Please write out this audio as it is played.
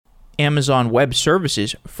Amazon Web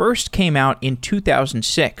Services first came out in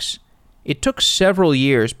 2006. It took several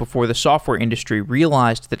years before the software industry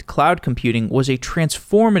realized that cloud computing was a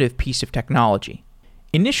transformative piece of technology.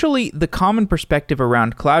 Initially, the common perspective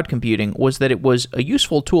around cloud computing was that it was a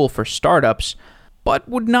useful tool for startups, but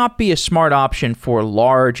would not be a smart option for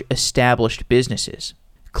large, established businesses.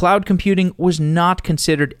 Cloud computing was not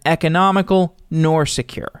considered economical nor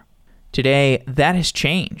secure. Today, that has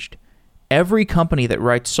changed. Every company that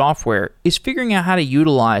writes software is figuring out how to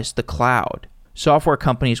utilize the cloud. Software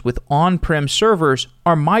companies with on-prem servers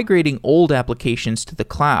are migrating old applications to the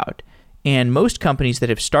cloud, and most companies that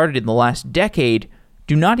have started in the last decade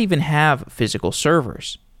do not even have physical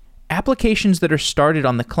servers. Applications that are started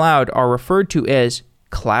on the cloud are referred to as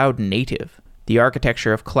cloud native. The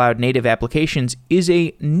architecture of cloud native applications is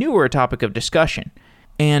a newer topic of discussion,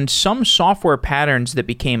 and some software patterns that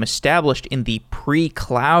became established in the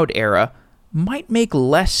pre-cloud era might make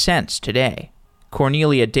less sense today.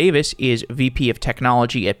 Cornelia Davis is VP of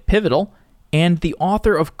Technology at Pivotal and the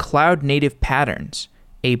author of Cloud Native Patterns,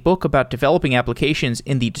 a book about developing applications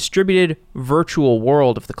in the distributed virtual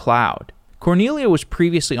world of the cloud. Cornelia was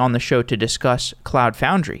previously on the show to discuss Cloud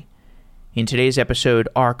Foundry. In today's episode,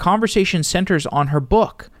 our conversation centers on her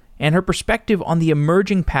book and her perspective on the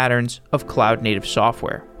emerging patterns of cloud native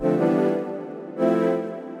software.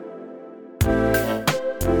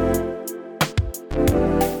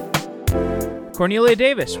 Cornelia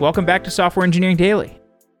Davis, welcome back to Software Engineering Daily.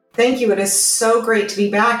 Thank you. It is so great to be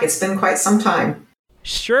back. It's been quite some time.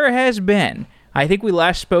 Sure has been. I think we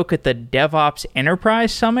last spoke at the DevOps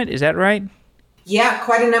Enterprise Summit. Is that right? Yeah,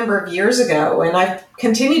 quite a number of years ago. And I've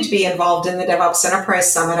continued to be involved in the DevOps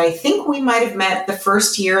Enterprise Summit. I think we might have met the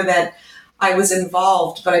first year that I was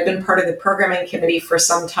involved, but I've been part of the programming committee for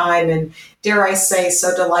some time. And dare I say,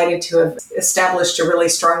 so delighted to have established a really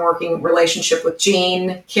strong working relationship with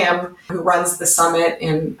Gene Kim, who runs the summit.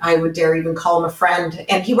 And I would dare even call him a friend.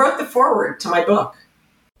 And he wrote the foreword to my book.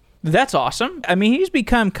 That's awesome. I mean, he's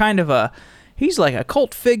become kind of he's like a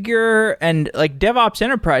cult figure, and like DevOps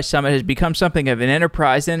Enterprise Summit has become something of an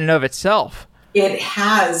enterprise in and of itself. It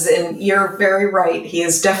has, and you're very right. He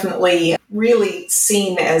is definitely really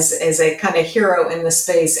seen as a kind of hero in the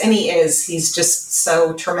space, and he is. He's just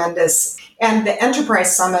so tremendous. And the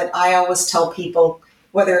Enterprise Summit, I always tell people,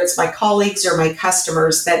 whether it's my colleagues or my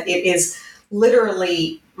customers, that it is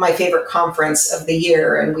literally my favorite conference of the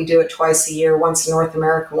year, and we do it twice a year, once in North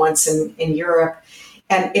America, once in Europe.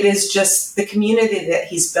 And it is just the community that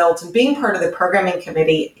he's built. And being part of the programming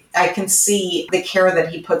committee, I can see the care that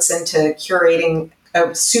he puts into curating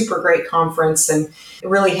a super great conference, and it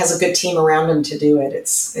really has a good team around him to do it.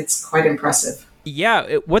 It's quite impressive.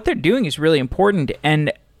 Yeah, what they're doing is really important,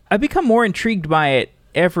 and I've become more intrigued by it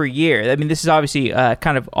every year. I mean, this is obviously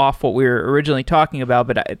kind of off what we were originally talking about,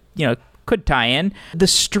 but could tie in. The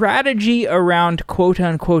strategy around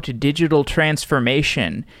quote-unquote digital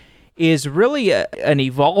transformation is really an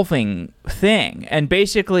evolving thing. And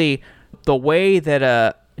basically, the way that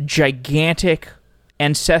a gigantic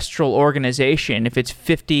ancestral organization, if it's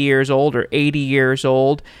 50 years old or 80 years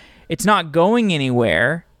old, it's not going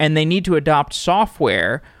anywhere, and they need to adopt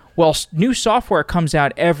software. Well, new software comes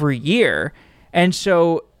out every year, and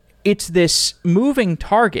so it's this moving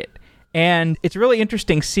target. And it's really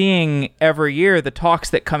interesting seeing every year the talks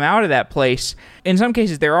that come out of that place. In some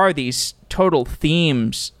cases, there are these total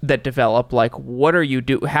themes that develop, like what are you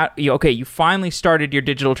do? You finally started your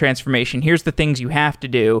digital transformation. Here's the things you have to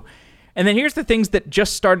do. And then here's the things that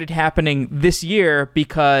just started happening this year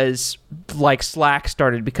because like Slack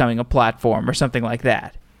started becoming a platform or something like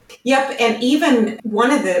that. Yep. And even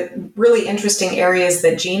one of the really interesting areas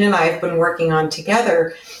that Gene and I have been working on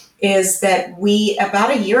together is that we,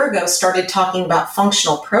 about a year ago, started talking about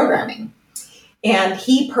functional programming. And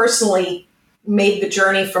he personally made the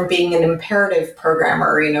journey from being an imperative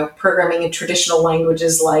programmer, programming in traditional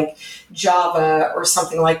languages like Java or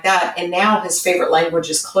something like that. And now his favorite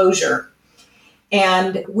language is Clojure.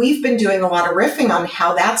 And we've been doing a lot of riffing on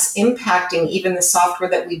how that's impacting even the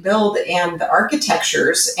software that we build and the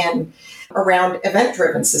architectures and around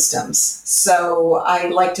event-driven systems. So I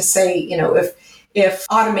like to say, if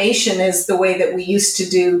automation is the way that we used to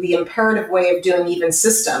do the imperative way of doing even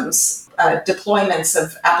systems, deployments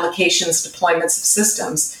of applications, deployments of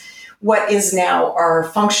systems, what is now our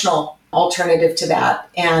functional alternative to that?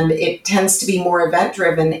 And it tends to be more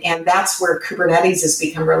event-driven, and that's where Kubernetes has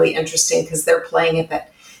become really interesting because they're playing at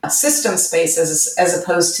that system space as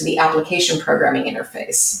opposed to the application programming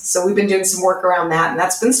interface. So we've been doing some work around that, and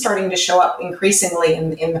that's been starting to show up increasingly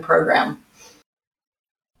in the program.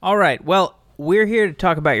 All right. Well, we're here to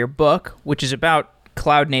talk about your book, which is about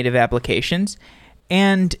cloud native applications.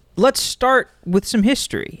 And let's start with some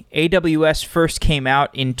history. AWS first came out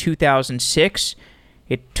in 2006.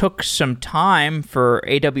 It took some time for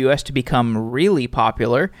AWS to become really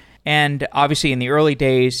popular. And obviously in the early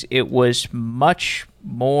days, it was much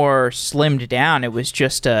more slimmed down. It was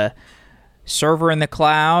just a server in the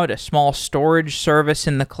cloud, a small storage service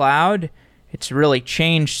in the cloud. It's really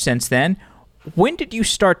changed since then. When did you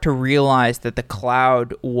start to realize that the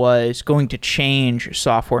cloud was going to change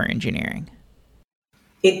software engineering?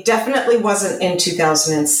 It definitely wasn't in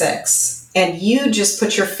 2006. And you just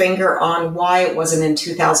put your finger on why it wasn't in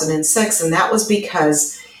 2006. And that was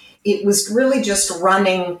because it was really just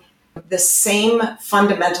running the same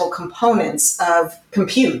fundamental components of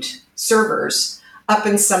compute servers up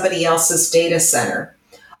in somebody else's data center.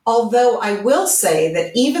 Although I will say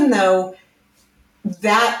that even though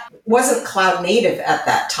that wasn't cloud native at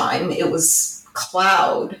that time, it was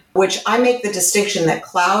cloud, which I make the distinction that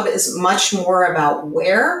cloud is much more about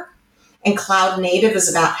where and cloud native is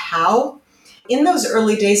about how. In those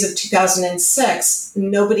early days of 2006,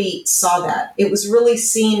 nobody saw that. It was really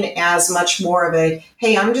seen as much more of a,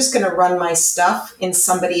 hey, I'm just going to run my stuff in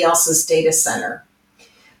somebody else's data center.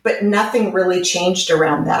 But nothing really changed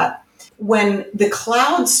around that. When the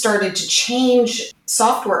cloud started to change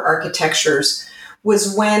software architectures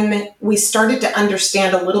was when we started to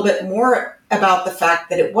understand a little bit more about the fact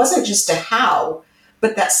that it wasn't just a how,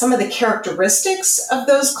 but that some of the characteristics of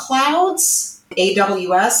those clouds,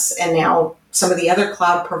 AWS and now some of the other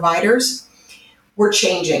cloud providers, were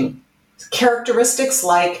changing. Characteristics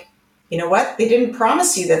like, you know what, they didn't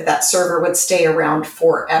promise you that that server would stay around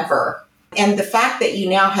forever. And the fact that you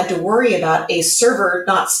now had to worry about a server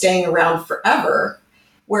not staying around forever,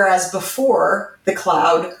 whereas before the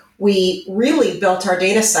cloud, we really built our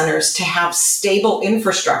data centers to have stable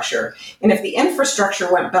infrastructure. And if the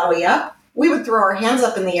infrastructure went belly up, we would throw our hands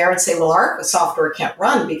up in the air and say, well, our software can't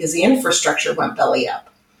run because the infrastructure went belly up.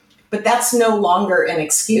 But that's no longer an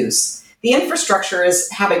excuse. The infrastructure is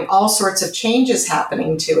having all sorts of changes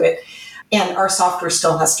happening to it, and our software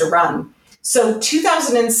still has to run. So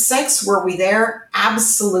 2006, were we there?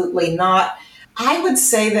 Absolutely not. I would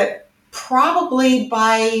say that probably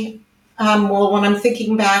by, when I'm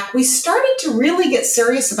thinking back, we started to really get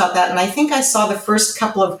serious about that. And I think I saw the first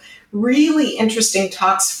couple of really interesting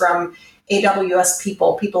talks from AWS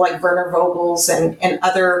people like Werner Vogels and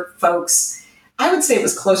other folks. I would say it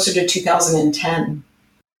was closer to 2010.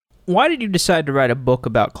 Why did you decide to write a book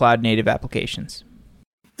about cloud native applications?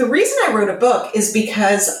 The reason I wrote a book is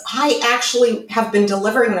because I actually have been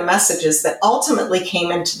delivering the messages that ultimately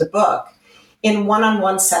came into the book in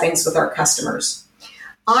one-on-one settings with our customers.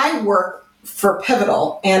 I work for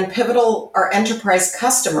Pivotal, and Pivotal, our enterprise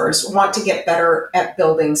customers, want to get better at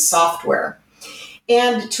building software.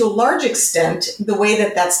 And to a large extent, the way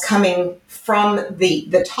that that's coming from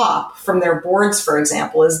the top, from their boards, for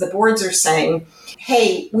example, is the boards are saying,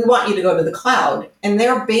 hey, we want you to go to the cloud. And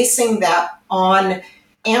they're basing that on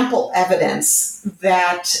ample evidence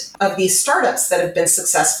that of these startups that have been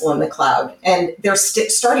successful in the cloud. And they're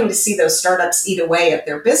starting to see those startups eat away at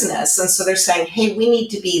their business. And so they're saying, hey, we need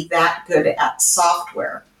to be that good at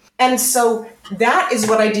software. And so that is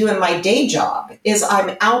what I do in my day job, is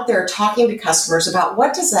I'm out there talking to customers about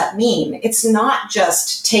what does that mean? It's not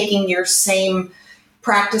just taking your same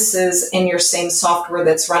practices and your same software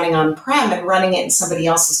that's running on-prem and running it in somebody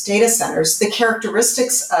else's data centers. The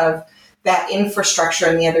characteristics of that infrastructure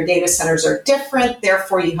and the other data centers are different.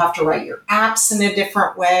 Therefore, you have to write your apps in a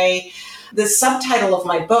different way. The subtitle of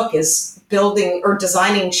my book is Building or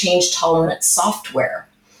Designing Change-Tolerant Software.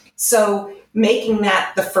 So making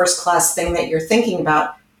that the first-class thing that you're thinking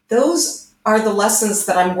about, those are the lessons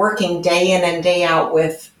that I'm working day in and day out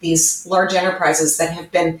with these large enterprises that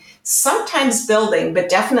have been sometimes building, but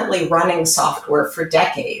definitely running software for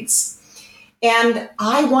decades. And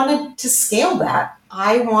I wanted to scale that.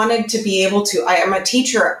 I wanted to be able to, I am a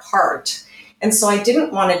teacher at heart. And so I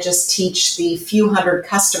didn't want to just teach the few hundred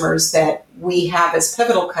customers that we have as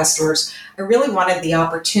Pivotal customers. I really wanted the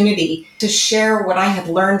opportunity to share what I had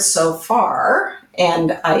learned so far,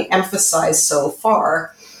 and I emphasize so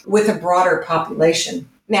far, with a broader population.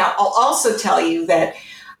 Now, I'll also tell you that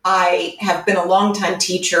I have been a longtime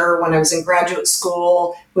teacher. When I was in graduate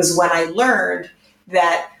school was when I learned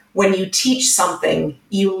that when you teach something,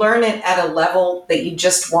 you learn it at a level that you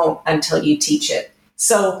just won't until you teach it.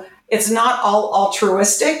 So it's not all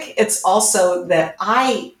altruistic. It's also that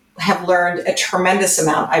I have learned a tremendous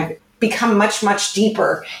amount. I've become much, much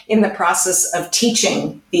deeper in the process of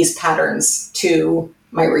teaching these patterns to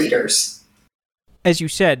my readers. As you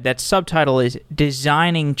said, that subtitle is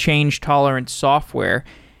Designing Change-Tolerant Software.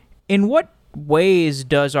 In what ways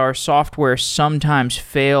does our software sometimes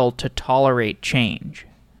fail to tolerate change?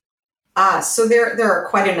 So there are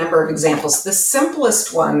quite a number of examples. The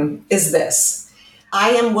simplest one is this.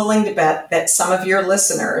 I am willing to bet that some of your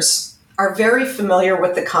listeners are very familiar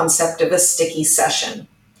with the concept of a sticky session.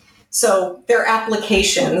 So their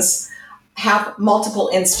applications have multiple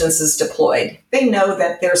instances deployed. They know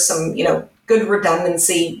that there's some, good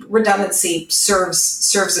redundancy. Redundancy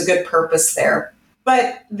serves a good purpose there.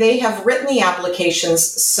 But they have written the applications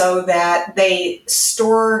so that they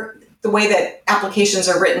store. The way that applications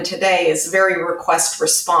are written today is very request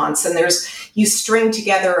response. And you string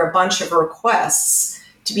together a bunch of requests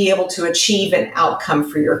to be able to achieve an outcome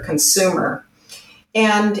for your consumer.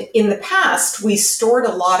 And in the past, we stored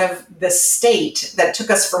a lot of the state that took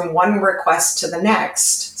us from one request to the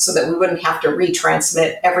next so that we wouldn't have to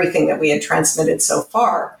retransmit everything that we had transmitted so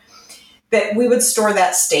far. That we would store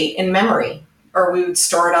that state in memory, or we would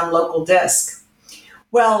store it on local disk.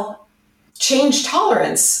 Well, change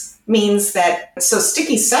tolerance means that, so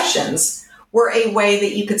sticky sessions were a way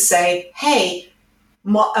that you could say, hey,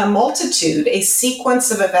 a multitude, a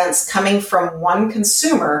sequence of events coming from one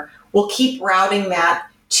consumer will keep routing that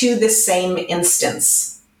to the same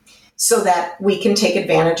instance so that we can take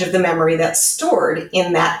advantage of the memory that's stored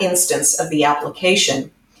in that instance of the application.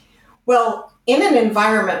 Well, in an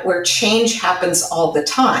environment where change happens all the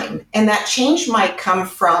time, and that change might come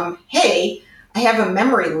from, hey, I have a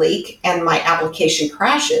memory leak and my application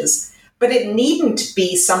crashes, but it needn't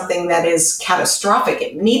be something that is catastrophic.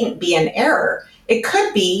 It needn't be an error. It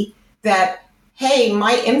could be that, hey,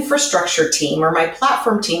 my infrastructure team or my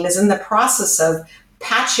platform team is in the process of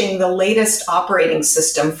patching the latest operating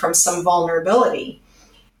system from some vulnerability.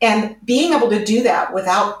 And being able to do that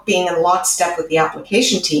without being in lockstep with the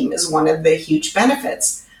application team is one of the huge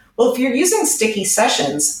benefits. Well, if you're using sticky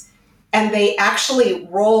sessions and they actually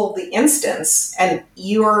roll the instance and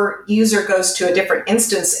your user goes to a different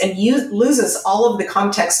instance and loses all of the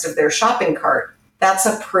context of their shopping cart, that's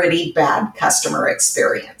a pretty bad customer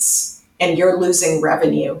experience and you're losing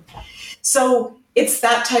revenue. So it's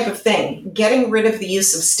that type of thing, getting rid of the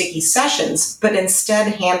use of sticky sessions, but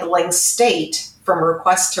instead handling state from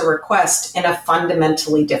request to request in a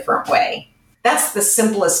fundamentally different way. That's the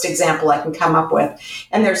simplest example I can come up with.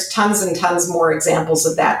 And there's tons and tons more examples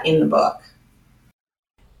of that in the book.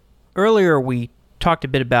 Earlier, we talked a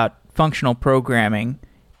bit about functional programming,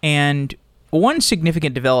 and one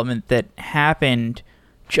significant development that happened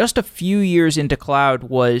just a few years into cloud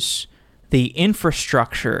was the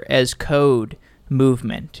infrastructure as code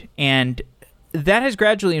movement. And that has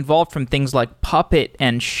gradually evolved from things like Puppet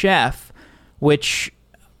and Chef, which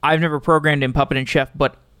I've never programmed in Puppet and Chef,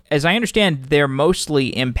 but as I understand, they're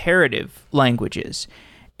mostly imperative languages.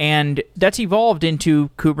 And that's evolved into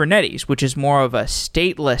Kubernetes, which is more of a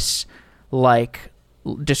stateless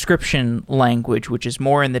description language, which is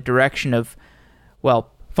more in the direction of,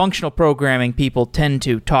 functional programming people tend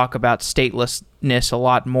to talk about statelessness a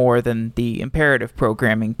lot more than the imperative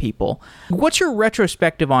programming people. What's your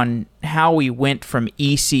retrospective on how we went from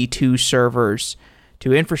EC2 servers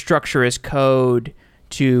to infrastructure as code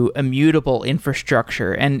to immutable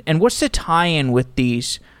infrastructure? And what's the tie-in with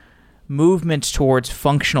these movements towards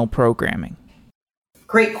functional programming?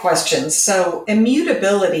 Great question. So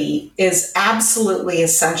immutability is absolutely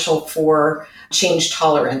essential for change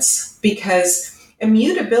tolerance because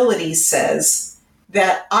immutability says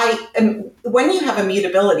that when you have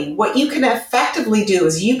immutability, what you can effectively do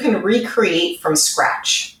is you can recreate from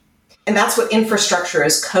scratch. And that's what infrastructure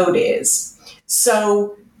as code is.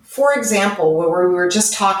 So, for example, where we were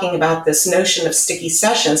just talking about this notion of sticky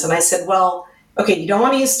sessions, and I said, well, okay, you don't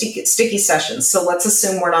want to use sticky sessions, so let's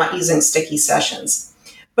assume we're not using sticky sessions.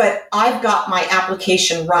 But I've got my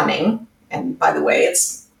application running, and by the way,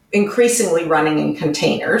 it's increasingly running in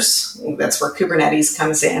containers. That's where Kubernetes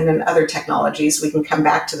comes in and other technologies. We can come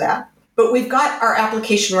back to that. But we've got our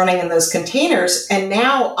application running in those containers, and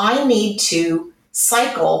now I need to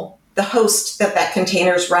cycle the host that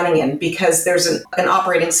container is running in because there's an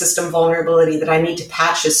operating system vulnerability that I need to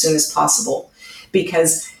patch as soon as possible.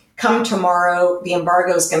 Because come tomorrow, the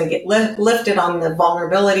embargo is going to get lifted on the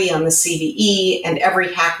vulnerability on the CVE, and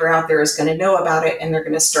every hacker out there is going to know about it, and they're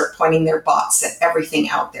going to start pointing their bots at everything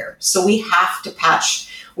out there. So we have to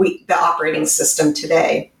patch the operating system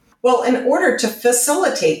today. Well, in order to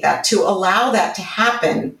facilitate that, to allow that to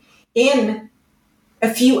happen in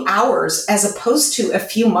a few hours as opposed to a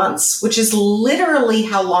few months, which is literally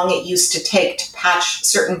how long it used to take to patch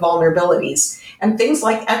certain vulnerabilities. And things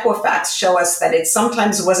like Equifax show us that it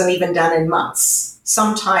sometimes wasn't even done in months.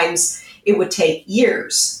 Sometimes it would take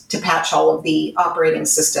years to patch all of the operating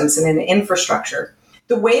systems and an infrastructure.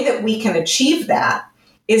 The way that we can achieve that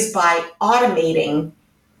is by automating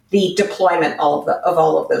the deployment of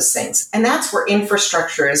all of those things. And that's where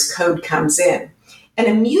infrastructure as code comes in. And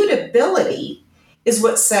immutability is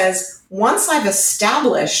what says, once I've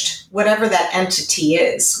established whatever that entity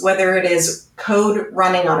is, whether it is code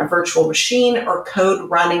running on a virtual machine or code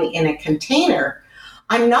running in a container,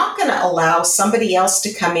 I'm not going to allow somebody else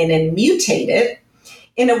to come in and mutate it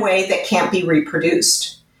in a way that can't be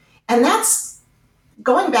reproduced. And that's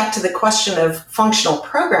going back to the question of functional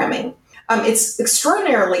programming. It's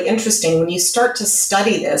extraordinarily interesting when you start to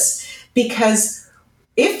study this, because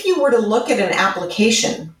if you were to look at an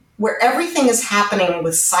application where everything is happening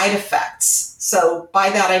with side effects, so by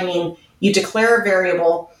that I mean you declare a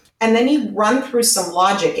variable and then you run through some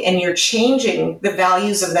logic and you're changing the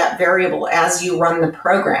values of that variable as you run the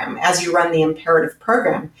program, as you run the imperative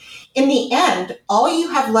program. In the end, all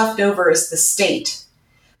you have left over is the state.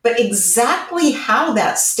 But exactly how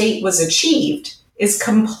that state was achieved is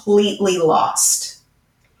completely lost.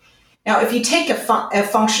 Now, if you take a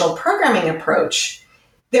functional programming approach,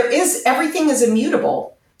 everything is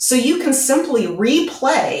immutable. So you can simply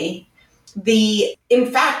replay in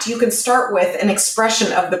fact, you can start with an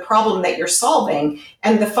expression of the problem that you're solving,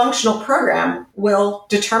 and the functional program will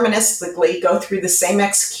deterministically go through the same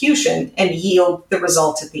execution and yield the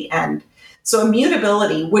result at the end. So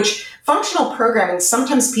immutability, which functional programming,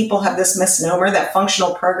 sometimes people have this misnomer that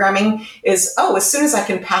functional programming is, as soon as I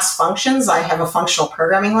can pass functions, I have a functional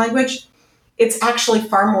programming language. It's actually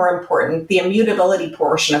far more important. The immutability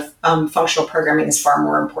portion of functional programming is far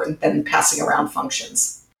more important than passing around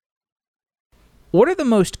functions. What are the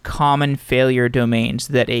most common failure domains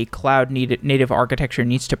that a cloud native architecture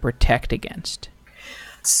needs to protect against?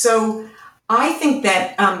 So I think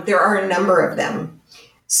that there are a number of them.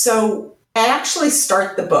 So I actually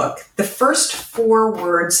start the book. The first 4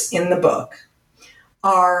 words in the book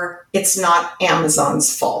are, "It's not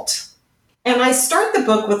Amazon's fault." And I start the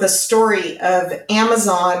book with a story of an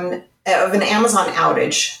Amazon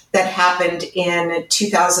outage that happened in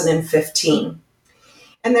 2015.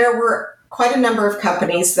 And there were quite a number of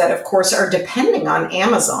companies that, of course, are depending on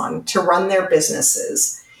Amazon to run their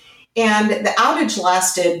businesses. And the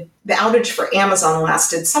outage for Amazon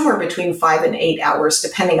lasted somewhere between 5 and 8 hours,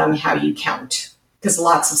 depending on how you count, because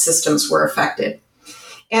lots of systems were affected.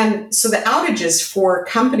 And so the outages for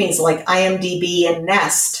companies like IMDb and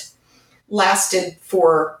Nest lasted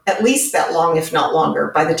for at least that long, if not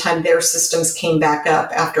longer, by the time their systems came back up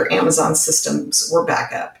after Amazon's systems were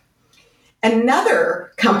back up.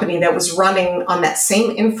 Another company that was running on that same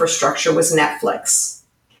infrastructure was Netflix.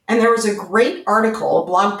 And there was a great article, a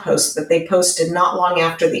blog post that they posted not long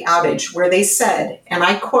after the outage, where they said, and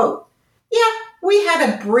I quote, "Yeah, we had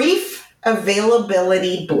a brief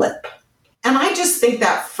availability blip." And I just think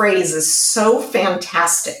that phrase is so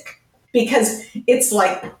fantastic, because it's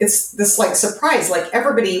this surprise, like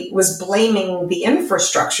everybody was blaming the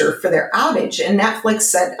infrastructure for their outage. And Netflix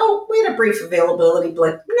said, we had a brief availability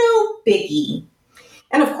blip, no biggie.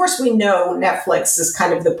 And of course, we know Netflix is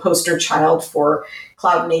kind of the poster child for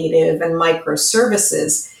cloud native and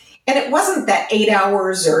microservices. And it wasn't that 8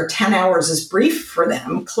 hours or 10 hours is brief for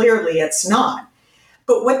them. Clearly, it's not.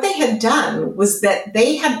 But what they had done was that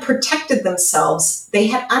they had protected themselves. They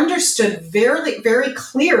had understood very, very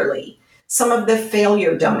clearly some of the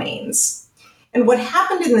failure domains. And what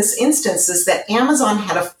happened in this instance is that Amazon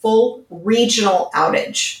had a full regional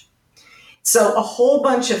outage. So a whole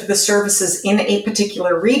bunch of the services in a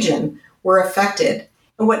particular region were affected.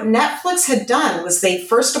 And what Netflix had done was they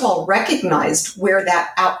first of all recognized where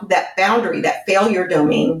that boundary, that failure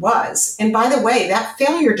domain was. And by the way, that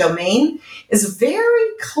failure domain is very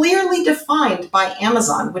clearly defined by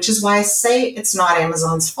Amazon, which is why I say it's not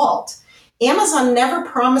Amazon's fault. Amazon never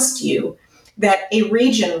promised you that a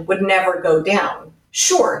region would never go down.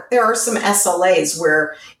 Sure, there are some SLAs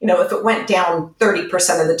where, if it went down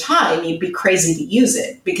 30% of the time, you'd be crazy to use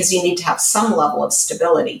it because you need to have some level of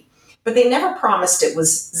stability. But they never promised it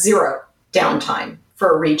was zero downtime for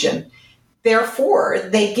a region. Therefore,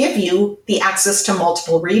 they give you the access to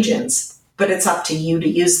multiple regions, but it's up to you to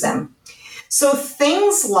use them. So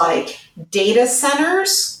things like data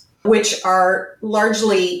centers, which are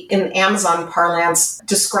largely in Amazon parlance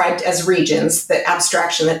described as regions, the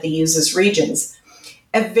abstraction that they use is regions.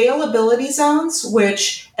 Availability zones,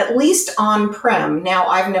 which at least on-prem, now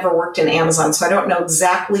I've never worked in Amazon, so I don't know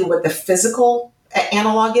exactly what the physical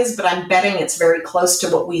analog is, but I'm betting it's very close to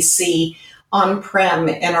what we see on-prem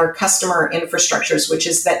in our customer infrastructures, which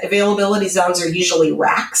is that availability zones are usually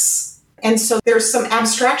racks. And so there's some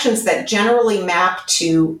abstractions that generally map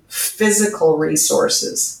to physical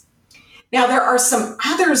resources. Now, there are some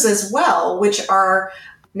others as well, which are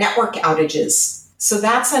network outages. So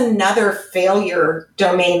that's another failure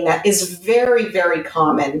domain that is very, very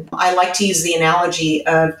common. I like to use the analogy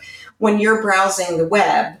of when you're browsing the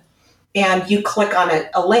web and you click on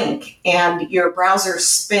a link and your browser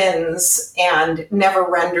spins and never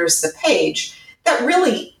renders the page, that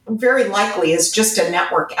really very likely is just a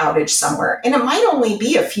network outage somewhere. And it might only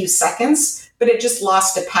be a few seconds, but it just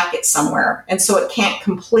lost a packet somewhere. And so it can't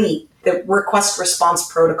complete the request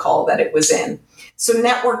response protocol that it was in. So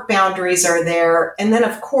network boundaries are there. And then,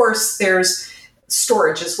 of course, there's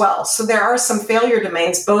storage as well. So there are some failure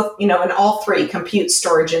domains, both, in all three, compute,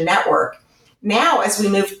 storage, and network. Now, as we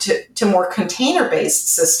move to more container-based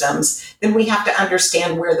systems, then we have to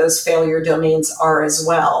understand where those failure domains are as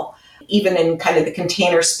well, even in kind of the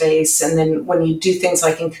container space. And then when you do things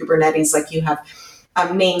like in Kubernetes, like you have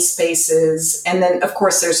namespaces. And then, of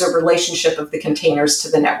course, there's a relationship of the containers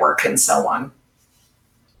to the network and so on.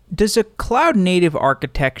 Does a cloud native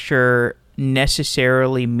architecture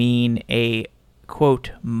necessarily mean a,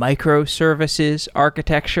 quote, microservices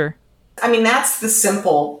architecture? I mean, that's the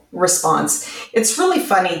simple response. It's really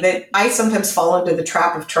funny that I sometimes fall into the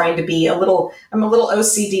trap of trying to be I'm a little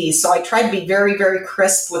OCD. So I try to be very, very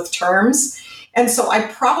crisp with terms. And so I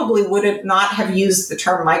probably would not have used the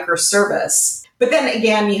term microservice. But then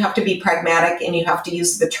again, you have to be pragmatic and you have to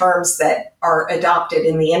use the terms that are adopted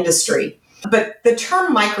in the industry. But the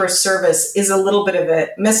term microservice is a little bit of a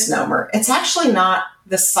misnomer. It's actually not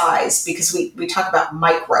the size, because we talk about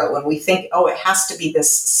micro and we think, it has to be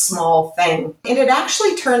this small thing. And it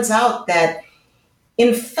actually turns out that,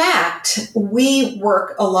 in fact, we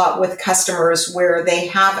work a lot with customers where they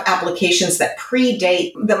have applications that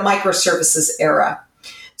predate the microservices era.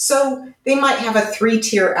 So they might have a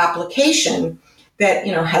 3-tier application that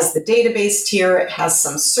has the database tier, it has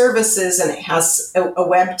some services, and it has a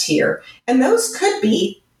web tier. And those could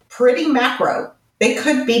be pretty macro. They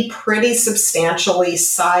could be pretty substantially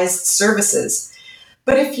sized services.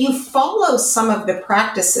 But if you follow some of the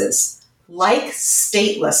practices, like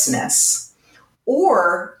statelessness,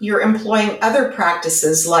 or you're employing other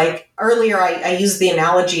practices, like earlier I used the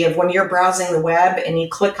analogy of when you're browsing the web and you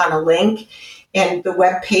click on a link and the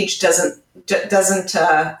web page doesn't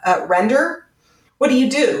render, what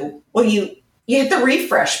do? Well, you hit the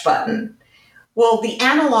refresh button. Well, the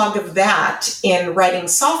analog of that in writing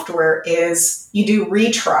software is you do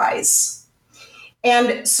retries.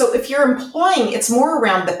 And so if you're employing, it's more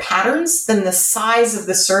around the patterns than the size of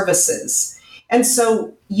the services. And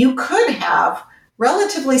so you could have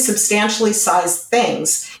relatively substantially sized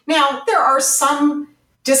things. Now, there are some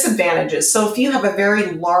disadvantages. So if you have a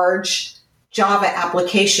very large Java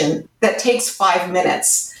application that takes 5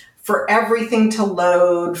 minutes for everything to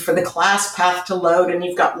load, for the class path to load, and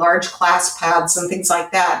you've got large class paths and things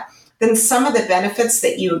like that, then some of the benefits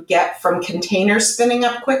that you get from containers spinning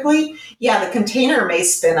up quickly, the container may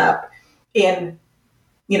spin up in,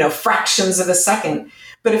 fractions of a second.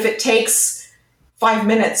 But if it takes 5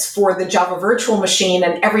 minutes for the Java virtual machine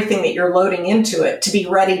and everything that you're loading into it to be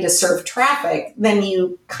ready to serve traffic, then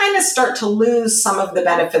you kind of start to lose some of the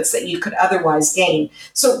benefits that you could otherwise gain.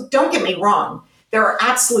 So don't get me wrong. There are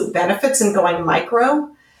absolute benefits in going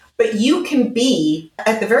micro, but you can be,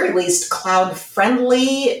 at the very least, cloud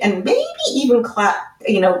friendly and maybe even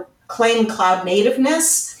claim cloud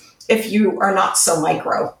nativeness if you are not so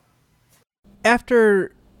micro.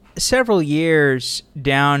 After several years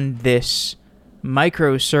down this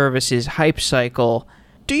microservices hype cycle,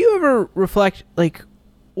 do you ever reflect,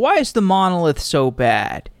 why is the monolith so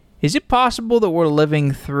bad? Is it possible that we're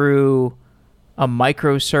living through a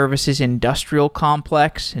microservices industrial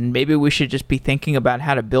complex, and maybe we should just be thinking about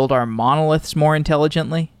how to build our monoliths more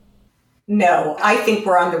intelligently? No, I think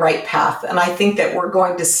we're on the right path, and I think that we're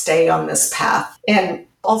going to stay on this path. And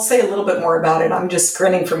I'll say a little bit more about it. I'm just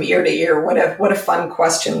grinning from ear to ear. What a fun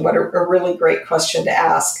question. What a really great question to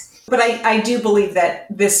ask. But I do believe that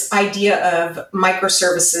this idea of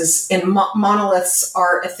microservices and monoliths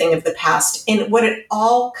are a thing of the past. And what it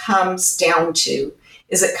all comes down to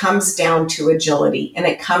is it comes down to agility, and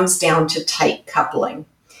it comes down to tight coupling.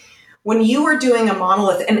 When you are doing a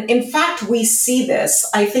monolith, and in fact, we see this,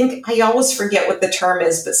 I think I always forget what the term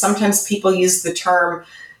is, but sometimes people use the term,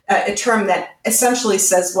 a term that essentially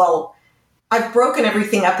says, well, I've broken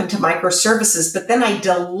everything up into microservices, but then I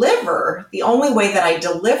deliver, the only way that I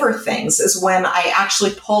deliver things is when I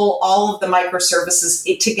actually pull all of the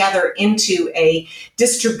microservices together into a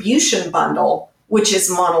distribution bundle, which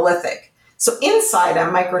is monolithic. So inside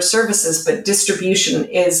I'm microservices, but distribution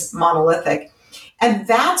is monolithic. And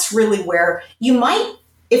that's really where you might,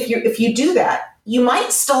 if you do that, you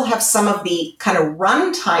might still have some of the kind of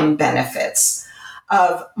runtime benefits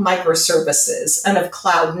of microservices and of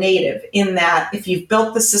cloud native, in that if you've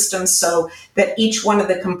built the system so that each one of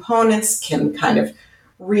the components can kind of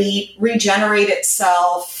regenerate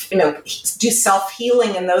itself, do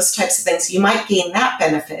self-healing and those types of things, you might gain that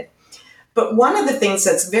benefit. But one of the things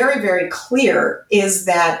that's very, very clear is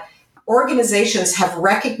that organizations have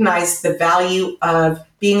recognized the value of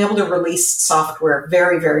being able to release software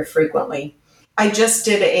very, very frequently. I just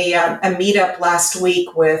did a meetup last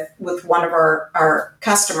week with one of our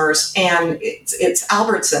customers, and it's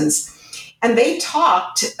Albertsons. And they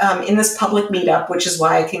talked in this public meetup, which is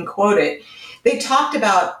why I can quote it. They talked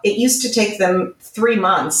about it used to take them 3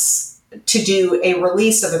 months to do a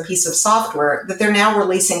release of a piece of software that they're now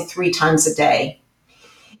releasing 3 times a day.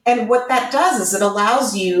 And what that does is it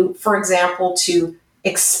allows you, for example, to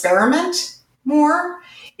experiment more.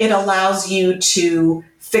 It allows you to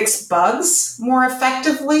fix bugs more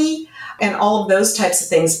effectively and all of those types of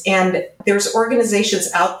things. And there's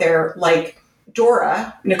organizations out there like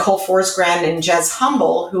Dora, Nicole Forsgren and Jez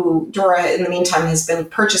Humble, who Dora in the meantime has been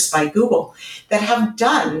purchased by Google, that have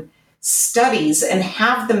done studies and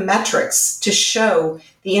have the metrics to show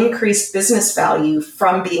the increased business value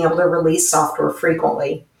from being able to release software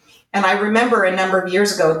frequently. And I remember a number of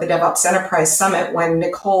years ago at the DevOps Enterprise Summit when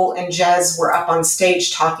Nicole and Jez were up on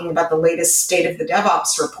stage talking about the latest State of the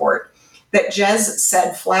DevOps report, that Jez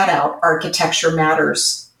said flat out, architecture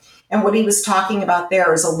matters. And what he was talking about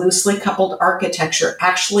there is a loosely coupled architecture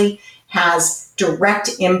actually has direct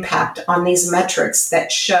impact on these metrics that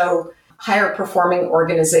show higher performing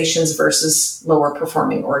organizations versus lower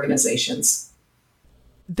performing organizations.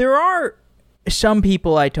 There are some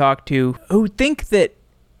people I talk to who think that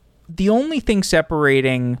the only thing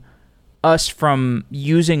separating us from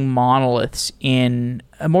using monoliths in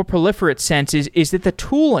a more proliferate sense is that the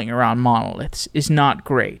tooling around monoliths is not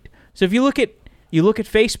great. So if you look at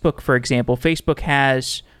Facebook, for example, Facebook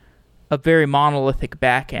has a very monolithic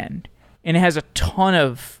backend, and it has a ton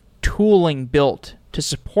of tooling built to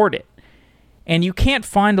support it. And you can't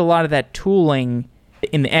find a lot of that tooling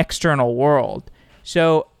in the external world.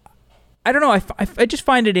 So I don't know. I just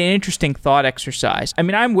find it an interesting thought exercise. I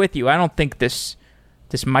mean, I'm with you. I don't think this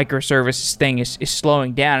microservices thing is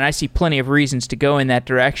slowing down, and I see plenty of reasons to go in that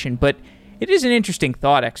direction. But it is an interesting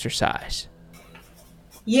thought exercise.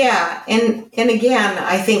 Yeah, and again,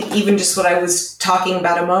 I think even just what I was talking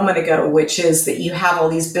about a moment ago, which is that you have all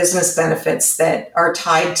these business benefits that are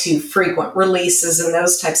tied to frequent releases and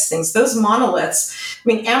those types of things. Those monoliths, I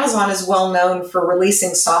mean, Amazon is well known for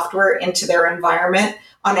releasing software into their environment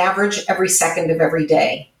on average every second of every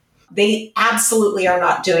day. They absolutely are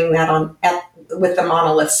not doing that with the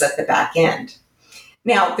monoliths at the back end.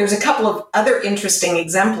 Now, there's a couple of other interesting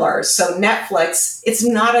exemplars. So Netflix, it's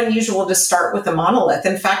not unusual to start with a monolith.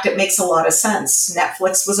 In fact, it makes a lot of sense.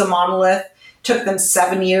 Netflix was a monolith. Took them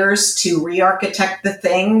 7 years to re-architect the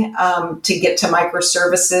thing to get to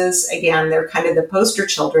microservices. Again, they're kind of the poster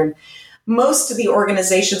children. Most of the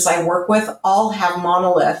organizations I work with all have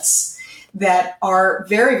monoliths that are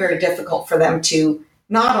very, very difficult for them to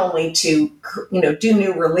not only to do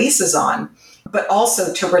new releases on, but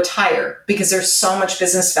also to retire, because there's so much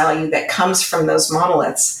business value that comes from those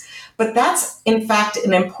monoliths. But that's, in fact,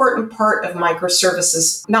 an important part of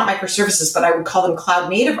microservices, not microservices, but I would call them cloud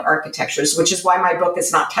native architectures, which is why my book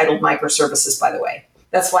is not titled Microservices, by the way.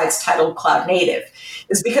 That's why it's titled Cloud Native,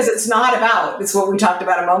 is because it's what we talked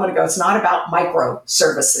about a moment ago. It's not about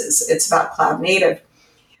microservices. It's about cloud native.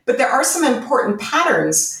 But there are some important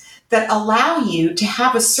patterns that allow you to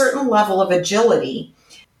have a certain level of agility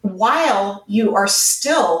while you are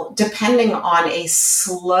still depending on a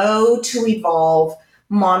slow to evolve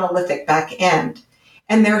monolithic back end.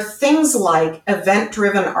 And there are things like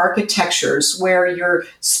event-driven architectures where you're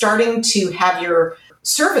starting to have your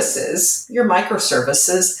services, your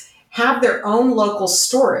microservices, have their own local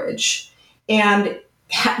storage, and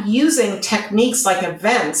using techniques like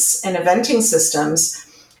events and eventing systems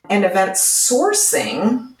and event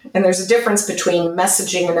sourcing. And there's a difference between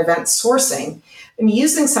messaging and event sourcing. And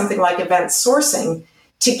using something like event sourcing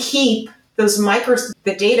to keep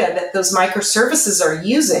the data that those microservices are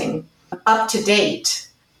using up to date,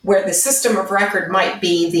 where the system of record might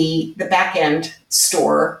be the backend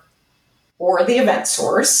store or the event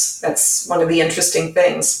source. That's one of the interesting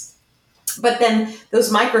things. But then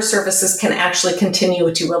those microservices can actually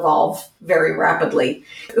continue to evolve very rapidly.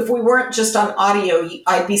 If we weren't just on audio,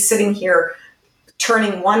 I'd be sitting here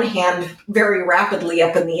turning one hand very rapidly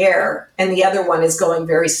up in the air, and the other one is going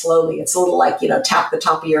very slowly. It's a little like, tap the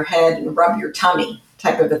top of your head and rub your tummy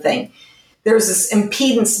type of a thing. there's this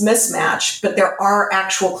impedance mismatch, but there are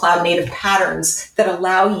actual cloud native patterns that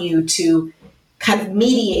allow you to kind of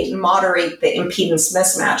mediate and moderate the impedance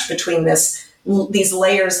mismatch between these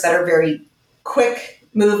layers that are very quick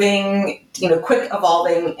moving, quick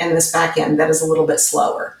evolving, and this back end that is a little bit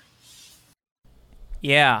slower.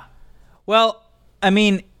 Yeah. Well, I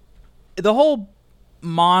mean, the whole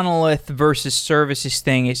monolith versus services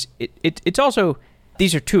thing is it's also,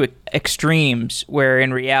 these are two extremes where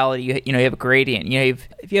in reality you have a gradient.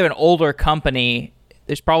 If you have an older company,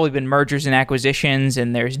 there's probably been mergers and acquisitions,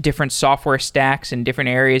 and there's different software stacks in different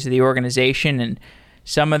areas of the organization, and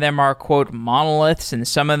some of them are, quote, monoliths, and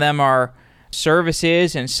some of them are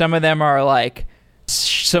services, and some of them are like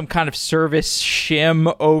some kind of service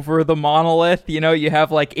shim over the monolith. You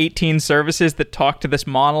have like 18 services that talk to this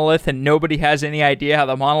monolith, and nobody has any idea how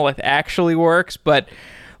the monolith actually works, but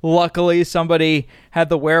luckily somebody had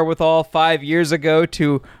the wherewithal 5 years ago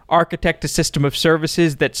to architect a system of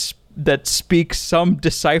services that speaks some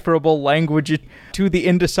decipherable language to the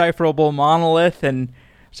indecipherable monolith. And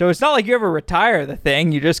so it's not like you ever retire the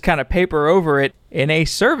thing. You just kind of paper over it in a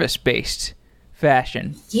service-based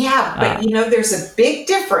fashion. Yeah, but there's a big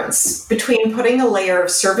difference between putting a layer of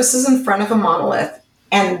services in front of a monolith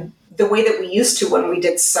and the way that we used to when we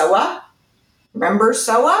did SOA. Remember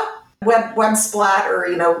SOA? Web splat, or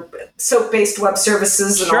SOAP-based web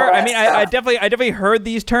services. And sure, all that I definitely heard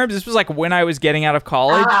these terms. This was like when I was getting out of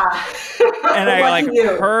college, and I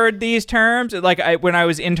heard these terms. When I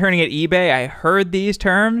was interning at eBay, I heard these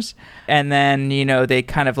terms, and then they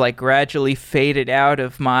kind of like gradually faded out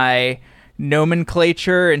of my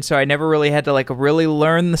nomenclature, and so I never really had to like really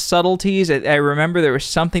learn the subtleties. I remember there was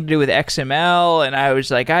something to do with XML, and I was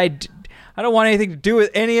like, I don't want anything to do with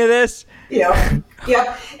any of this. Yeah.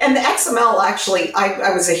 And the XML, actually,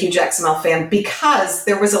 I was a huge XML fan because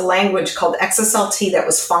there was a language called XSLT that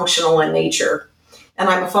was functional in nature. And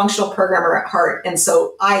I'm a functional programmer at heart. And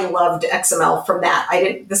so I loved XML from that.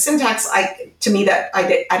 The syntax, I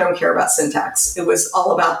don't care about syntax. It was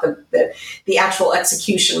all about the actual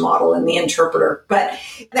execution model and the interpreter. But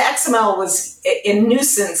the XML was a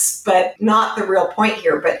nuisance, but not the real point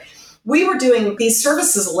here. But we were doing these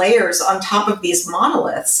services layers on top of these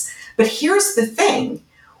monoliths. But here's the thing.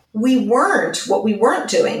 What we weren't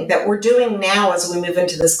doing, that we're doing now as we move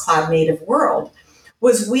into this cloud native world,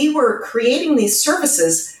 was we were creating these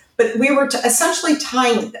services, but we were essentially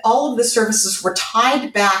tying, all of the services were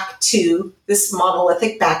tied back to this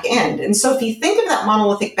monolithic back end. And so if you think of that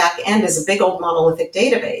monolithic back end as a big old monolithic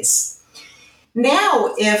database,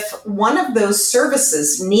 now if one of those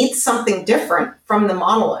services needs something different from the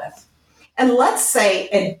monolith, and let's say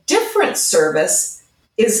a different service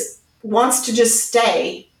wants to just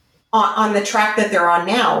stay on the track that they're on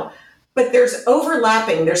now, but there's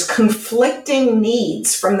overlapping, there's conflicting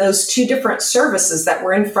needs from those two different services that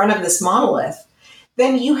were in front of this monolith,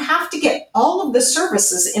 then you have to get all of the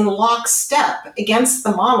services in lockstep against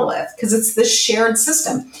the monolith because it's this shared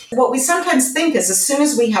system. What we sometimes think is as soon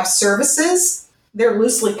as we have services, they're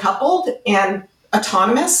loosely coupled and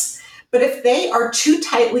autonomous. But if they are too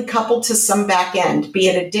tightly coupled to some back end, be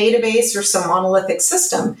it a database or some monolithic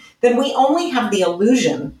system, then we only have the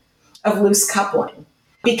illusion of loose coupling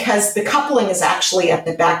because the coupling is actually at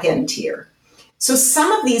the back end tier. So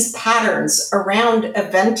some of these patterns around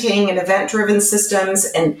eventing and event-driven systems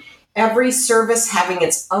and every service having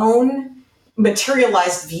its own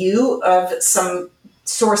materialized view of some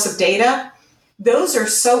source of data, those are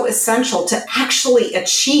so essential to actually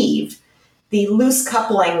achieve the loose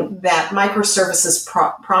coupling that microservices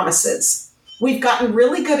promises. We've gotten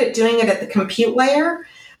really good at doing it at the compute layer,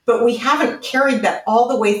 but we haven't carried that all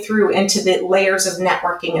the way through into the layers of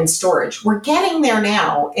networking and storage. We're getting there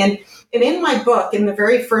now. And in my book, in the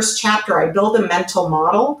very first chapter, I build a mental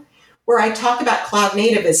model where I talk about cloud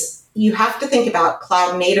native as you have to think about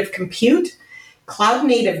cloud native compute, cloud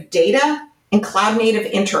native data, and cloud native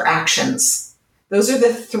interactions. Those are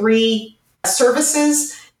the three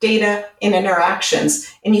services, data, and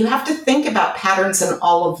interactions. And you have to think about patterns in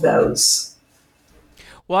all of those.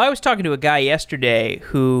 Well, I was talking to a guy yesterday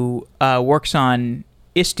who works on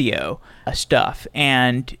Istio stuff.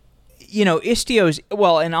 And, Istio's,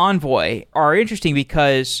 and Envoy are interesting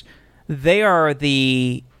because they are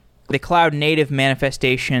the cloud native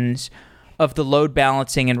manifestations of the load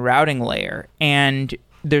balancing and routing layer. And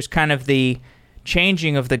there's kind of the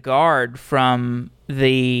changing of the guard from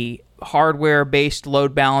the hardware-based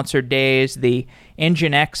load balancer days, the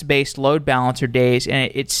Nginx-based load balancer days, and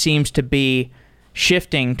it seems to be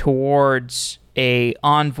shifting towards a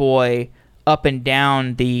Envoy up and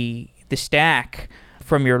down the stack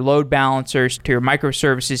from your load balancers to your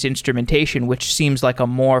microservices instrumentation, which seems like a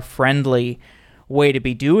more friendly way to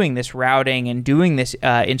be doing this routing and doing this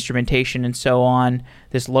instrumentation and so on,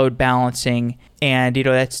 this load balancing. And,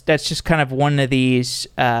 that's just kind of one of these,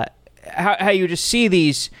 how you just see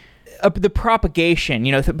these, the propagation,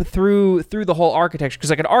 through the whole architecture. Because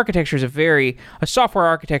like a software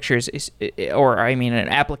architecture an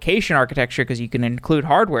application architecture, because you can include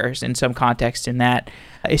hardware in some context in that,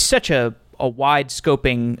 is such a wide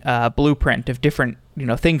scoping blueprint of different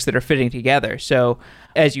things that are fitting together. So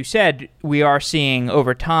as you said, we are seeing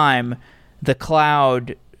over time the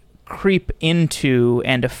cloud creep into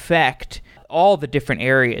and affect all the different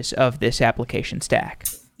areas of this application stack.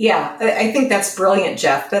 Yeah, I think that's brilliant,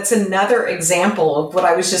 Jeff. That's another example of what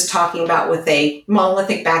I was just talking about with a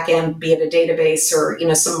monolithic backend, be it a database or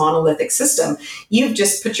some monolithic system. You've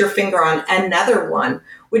just put your finger on another one,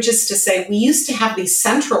 which is to say we used to have these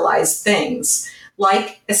centralized things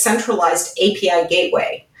like a centralized API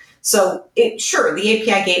gateway. So the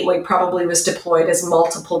API gateway probably was deployed as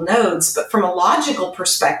multiple nodes, but from a logical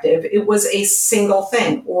perspective, it was a single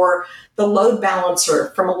thing. Or the load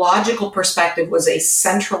balancer, from a logical perspective, was a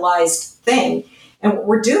centralized thing. And what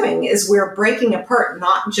we're doing is we're breaking apart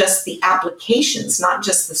not just the applications, not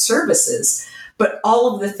just the services, but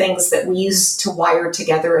all of the things that we use to wire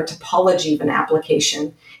together a topology of an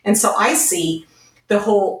application. And so I see the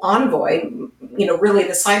whole Envoy, really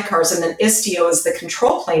the sidecars, and then Istio is the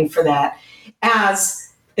control plane for that,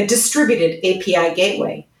 as a distributed API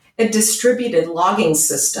gateway, a distributed logging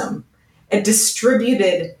system, a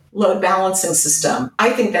distributed load balancing system.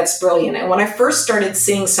 I think that's brilliant. And when I first started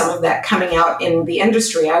seeing some of that coming out in the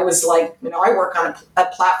industry, I was like, I work on a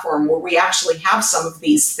platform where we actually have some of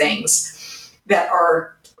these things that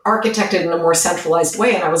are architected in a more centralized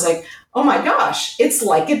way. And I was like, oh my gosh, it's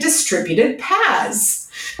like a distributed PaaS.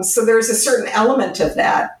 So there's a certain element of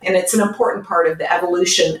that, and it's an important part of the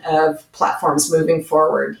evolution of platforms moving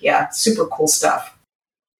forward. Yeah, super cool stuff.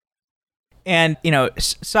 And,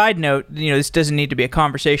 side note, this doesn't need to be a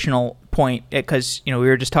conversational point, because, we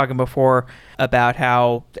were just talking before about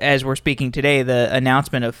how, as we're speaking today, the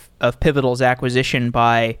announcement of Pivotal's acquisition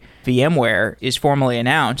by VMware is formally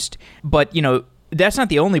announced. But, that's not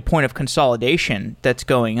the only point of consolidation that's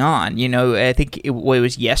going on. I think it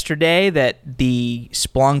was yesterday that the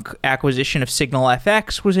Splunk acquisition of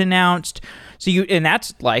SignalFX was announced. So and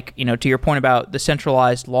that's like, to your point about the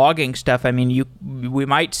centralized logging stuff. I mean, we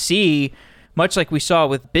might see, much like we saw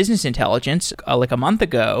with business intelligence like a month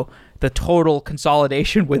ago, the total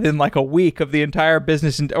consolidation within like a week of the entire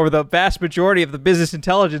business or the vast majority of the business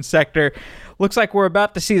intelligence sector. Looks like we're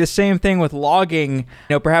about to see the same thing with logging,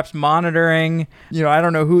 perhaps monitoring. I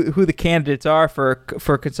don't know who the candidates are for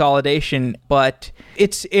consolidation, but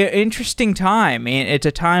it's an interesting time. It's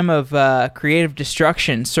a time of creative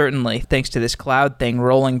destruction, certainly, thanks to this cloud thing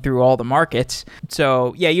rolling through all the markets.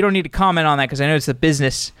 So, yeah, you don't need to comment on that because I know it's a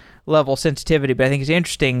business level sensitivity, but I think it's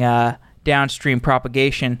interesting downstream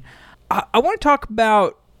propagation. I want to talk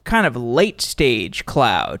about kind of late stage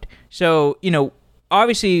cloud. So,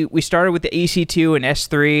 obviously, we started with the EC2 and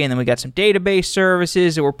S3, and then we got some database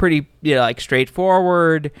services that were pretty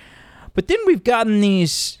straightforward. But then we've gotten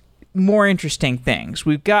these more interesting things.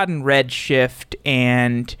 We've gotten Redshift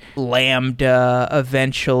and Lambda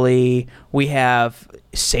eventually. We have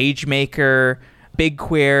SageMaker,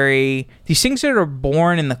 BigQuery, these things that are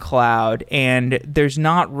born in the cloud, and there's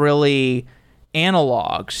not really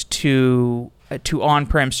analogs to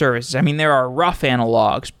on-prem services. I mean, there are rough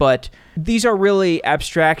analogs, but these are really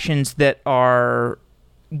abstractions that are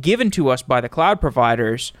given to us by the cloud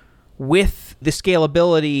providers with the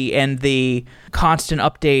scalability and the constant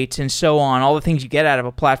updates and so on, all the things you get out of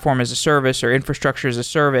a platform as a service or infrastructure as a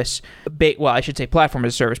service. Well, I should say platform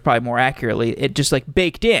as a service, probably more accurately. It just like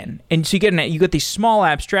baked in. And so you get these small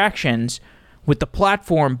abstractions with the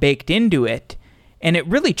platform baked into it, and it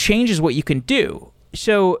really changes what you can do.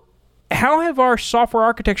 So how have our software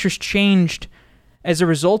architectures changed as a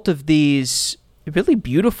result of these really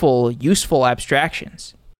beautiful, useful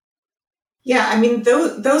abstractions? Yeah, I mean,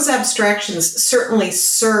 those abstractions certainly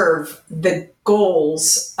serve the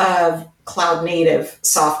goals of cloud native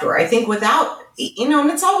software. I think without,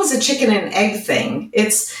 and it's always a chicken and egg thing.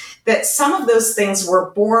 It's that some of those things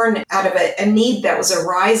were born out of a need that was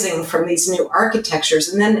arising from these new architectures.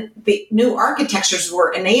 And then the new architectures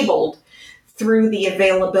were enabled through the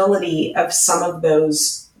availability of some of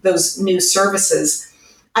those new services.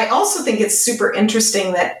 I also think it's super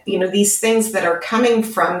interesting that, these things that are coming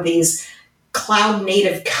from these cloud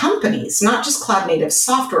native companies, not just cloud native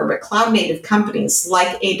software, but cloud native companies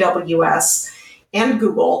like AWS and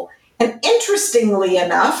Google And interestingly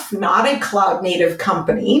enough, not a cloud native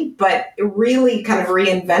company, but it really kind of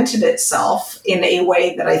reinvented itself in a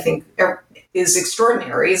way that I think is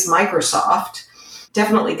extraordinary, is Microsoft.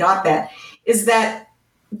 Definitely got that, is that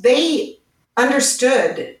they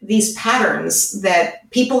understood these patterns that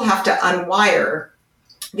people have to unwire,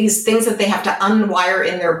 these things that they have to unwire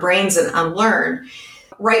in their brains and unlearn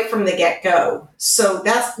right from the get-go. So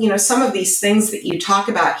that's, some of these things that you talk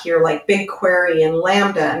about here, like BigQuery and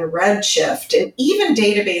Lambda and Redshift, and even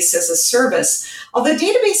database as a service. Although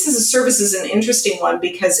database as a service is an interesting one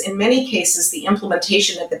because in many cases, the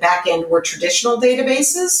implementation at the back end were traditional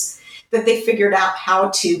databases that they figured out how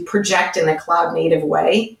to project in a cloud native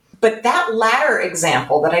way. But that latter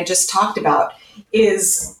example that I just talked about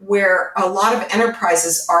is where a lot of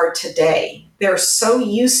enterprises are today. They're so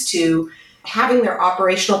used to having their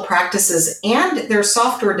operational practices and their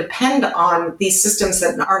software depend on these systems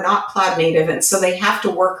that are not cloud native. And so they have to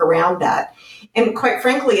work around that. And quite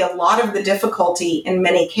frankly, a lot of the difficulty in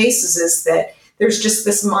many cases is that there's just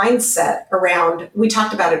this mindset around, we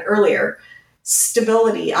talked about it earlier,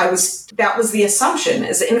 stability. That was the assumption,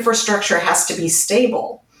 is infrastructure has to be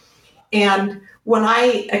stable. And when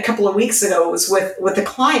a couple of weeks ago, was with a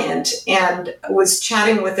client and was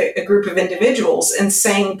chatting with a group of individuals and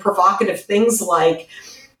saying provocative things like,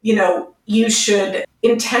 you should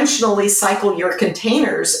intentionally cycle your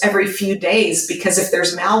containers every few days because if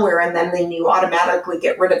there's malware and then you automatically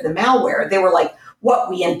get rid of the malware. They were like, what,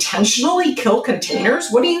 we intentionally kill containers?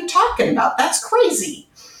 What are you talking about? That's crazy.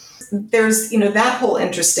 There's, that whole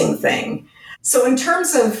interesting thing. So in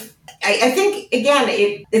terms of, I think, again,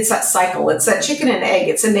 it's that cycle. It's that chicken and egg.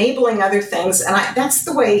 It's enabling other things. And that's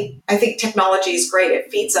the way I think technology is great. It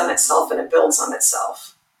feeds on itself and it builds on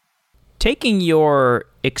itself. Taking your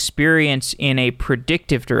experience in a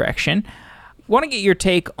predictive direction, I want to get your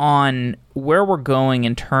take on where we're going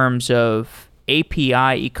in terms of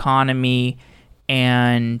API economy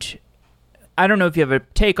and, I don't know if you have a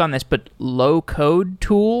take on this, but low-code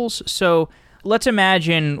tools. So let's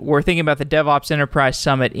imagine we're thinking about the DevOps Enterprise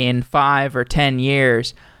Summit in 5 or 10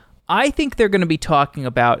 years. I think they're going to be talking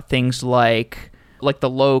about things like the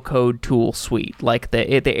low-code tool suite, like the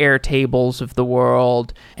Airtables of the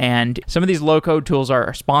world. And some of these low-code tools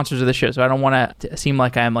are sponsors of the show, so I don't want to seem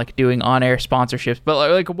like I'm doing on-air sponsorships.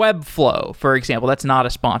 But like Webflow, for example, that's not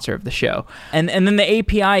a sponsor of the show. And then the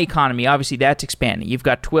API economy, obviously that's expanding. You've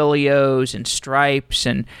got Twilios and Stripes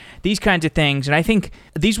and these kinds of things. And I think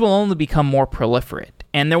these will only become more proliferate.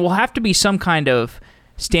 And there will have to be some kind of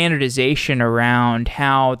standardization around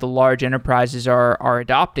how the large enterprises are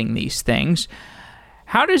adopting these things.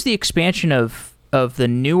 How does the expansion of the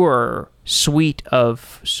newer suite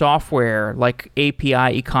of software, like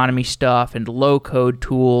API economy stuff and low-code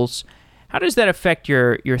tools, how does that affect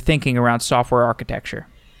your thinking around software architecture?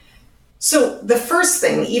 So the first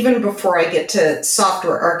thing, even before I get to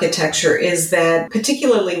software architecture, is that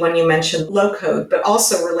particularly when you mentioned low-code, but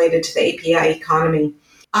also related to the API economy,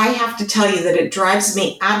 I have to tell you that it drives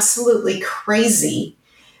me absolutely crazy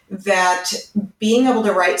that being able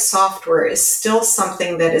to write software is still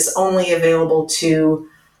something that is only available to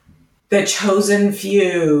the chosen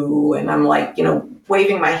few. And I'm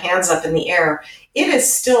waving my hands up in the air. It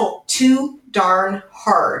is still too darn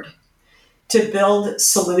hard to build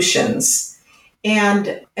solutions.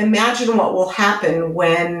 And imagine what will happen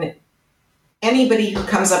when anybody who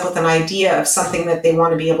comes up with an idea of something that they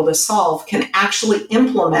want to be able to solve can actually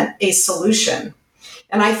implement a solution.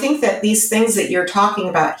 And I think that these things that you're talking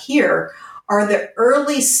about here are the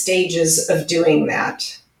early stages of doing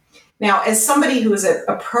that. Now, as somebody who is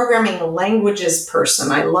a programming languages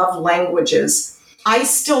person, I love languages, I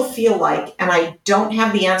still feel like, and I don't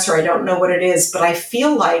have the answer, I don't know what it is, but I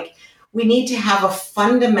feel like we need to have a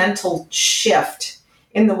fundamental shift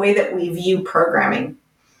in the way that we view programming.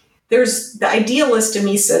 There's the idealist in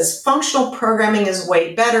me says functional programming is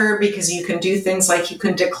way better because you can do things like you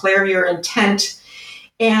can declare your intent.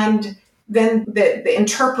 And then the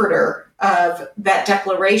interpreter of that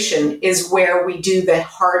declaration is where we do the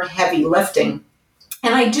hard, heavy lifting.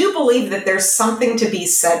 And I do believe that there's something to be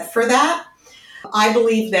said for that. I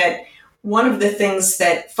believe that one of the things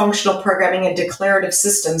that functional programming and declarative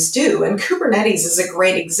systems do, and Kubernetes is a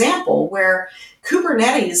great example, where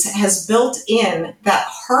Kubernetes has built in that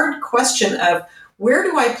hard question of, where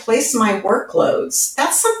do I place my workloads?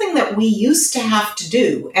 That's something that we used to have to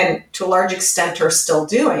do, and to a large extent are still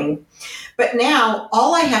doing. But now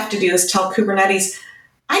all I have to do is tell Kubernetes,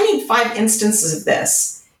 I need 5 instances of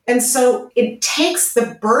this. And so it takes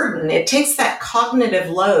the burden, it takes that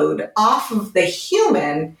cognitive load off of the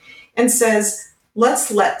human and says,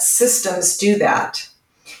 let's let systems do that.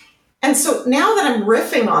 And so now that I'm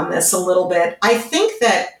riffing on this a little bit, I think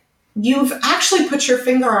that you've actually put your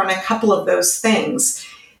finger on a couple of those things,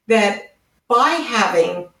 that by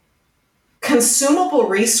having consumable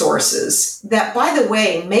resources that, by the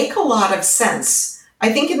way, make a lot of sense.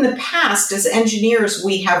 I think in the past, as engineers,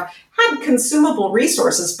 we have had consumable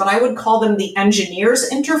resources, but I would call them the engineer's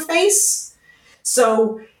interface.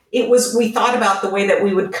 So we thought about the way that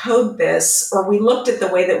we would code this, or we looked at the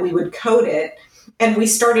way that we would code it, and we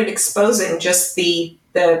started exposing just the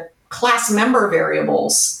class member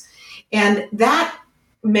variables. And that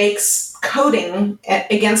makes coding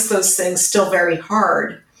against those things still very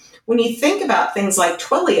hard. When you think about things like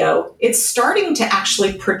Twilio, it's starting to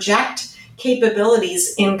actually project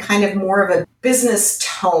capabilities in kind of more of a business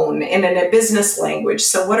tone and in a business language.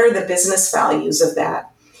 So what are the business values of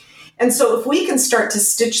that? And so if we can start to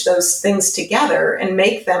stitch those things together and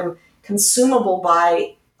make them consumable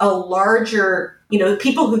by a larger,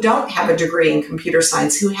 people who don't have a degree in computer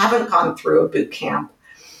science, who haven't gone through a boot camp,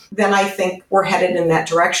 then I think we're headed in that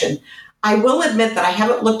direction. I will admit that I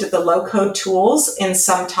haven't looked at the low-code tools in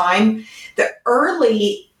some time. The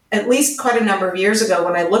early, at least quite a number of years ago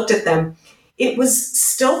when I looked at them, it was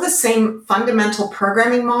still the same fundamental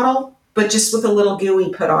programming model, but just with a little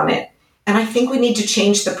GUI put on it. And I think we need to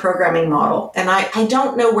change the programming model. And I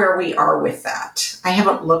don't know where we are with that. I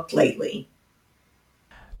haven't looked lately.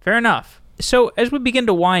 Fair enough. So as we begin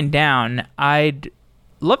to wind down, I'd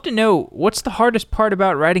love to know, what's the hardest part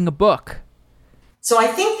about writing a book? So I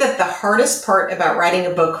think that the hardest part about writing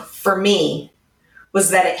a book for me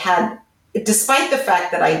was that it had, despite the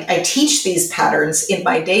fact that I teach these patterns in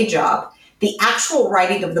my day job, the actual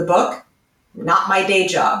writing of the book, not my day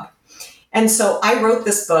job. And so I wrote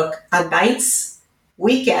this book on nights,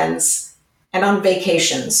 weekends, and on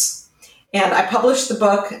vacations. And I published the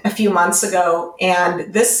book a few months ago,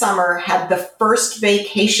 and this summer had the first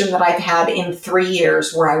vacation that I've had in 3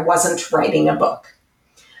 years where I wasn't writing a book.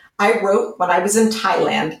 I wrote when I was in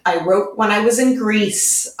Thailand. I wrote when I was in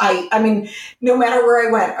Greece. I mean, no matter where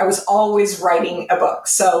I went, I was always writing a book.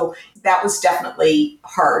 So that was definitely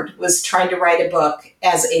hard, was trying to write a book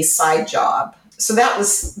as a side job. So that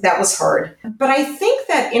was hard. But I think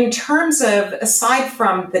that in terms of, aside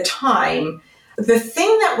from the time, the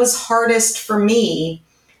thing that was hardest for me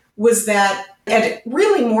was that, and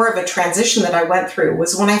really more of a transition that I went through,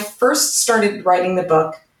 was when I first started writing the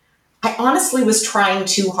book, I honestly was trying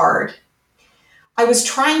too hard. I was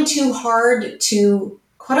trying too hard to,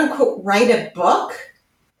 quote unquote, write a book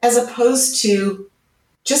as opposed to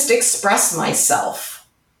just express myself.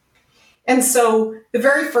 And so the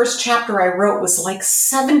very first chapter I wrote was like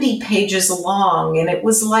 70 pages long, and it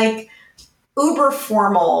was like uber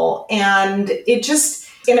formal, and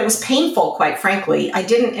it was painful, quite frankly. I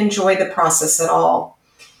didn't enjoy the process at all.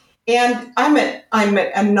 And I'm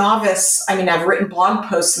a novice. I mean, I've written blog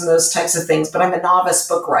posts and those types of things, but I'm a novice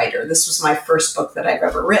book writer. This was my first book that I've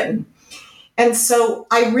ever written. And so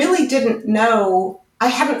I really didn't know, I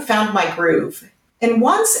hadn't found my groove. And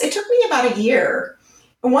it took me about a year.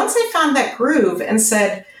 And once I found that groove and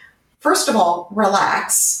said, first of all,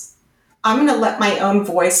 relax, I'm going to let my own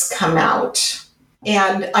voice come out.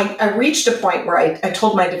 And I reached a point where I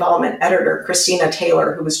told my development editor, Christina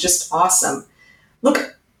Taylor, who was just awesome,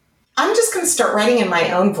 look, I'm just going to start writing in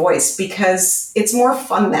my own voice because it's more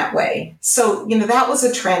fun that way. So, that was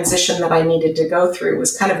a transition that I needed to go through,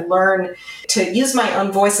 was kind of learn to use my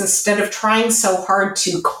own voice instead of trying so hard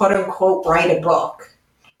to, quote unquote, write a book.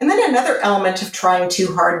 And then another element of trying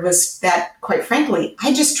too hard was that, quite frankly,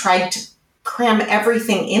 I just tried to cram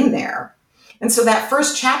everything in there. And so that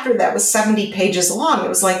first chapter that was 70 pages long, it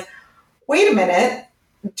was like, wait a minute,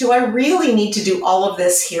 do I really need to do all of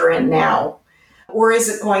this here and now? Or is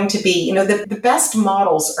it going to be, the best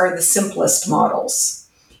models are the simplest models.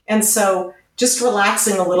 And so just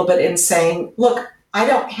relaxing a little bit and saying, look, I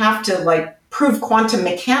don't have to prove quantum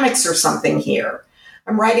mechanics or something here.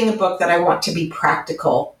 I'm writing a book that I want to be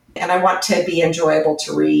practical and I want to be enjoyable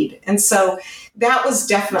to read. And so that was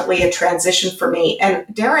definitely a transition for me. And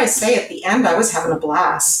dare I say, at the end, I was having a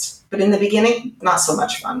blast. But in the beginning, not so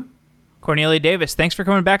much fun. Cornelia Davis, thanks for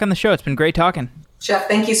coming back on the show. It's been great talking. Jeff,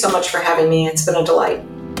 thank you so much for having me. It's been a delight.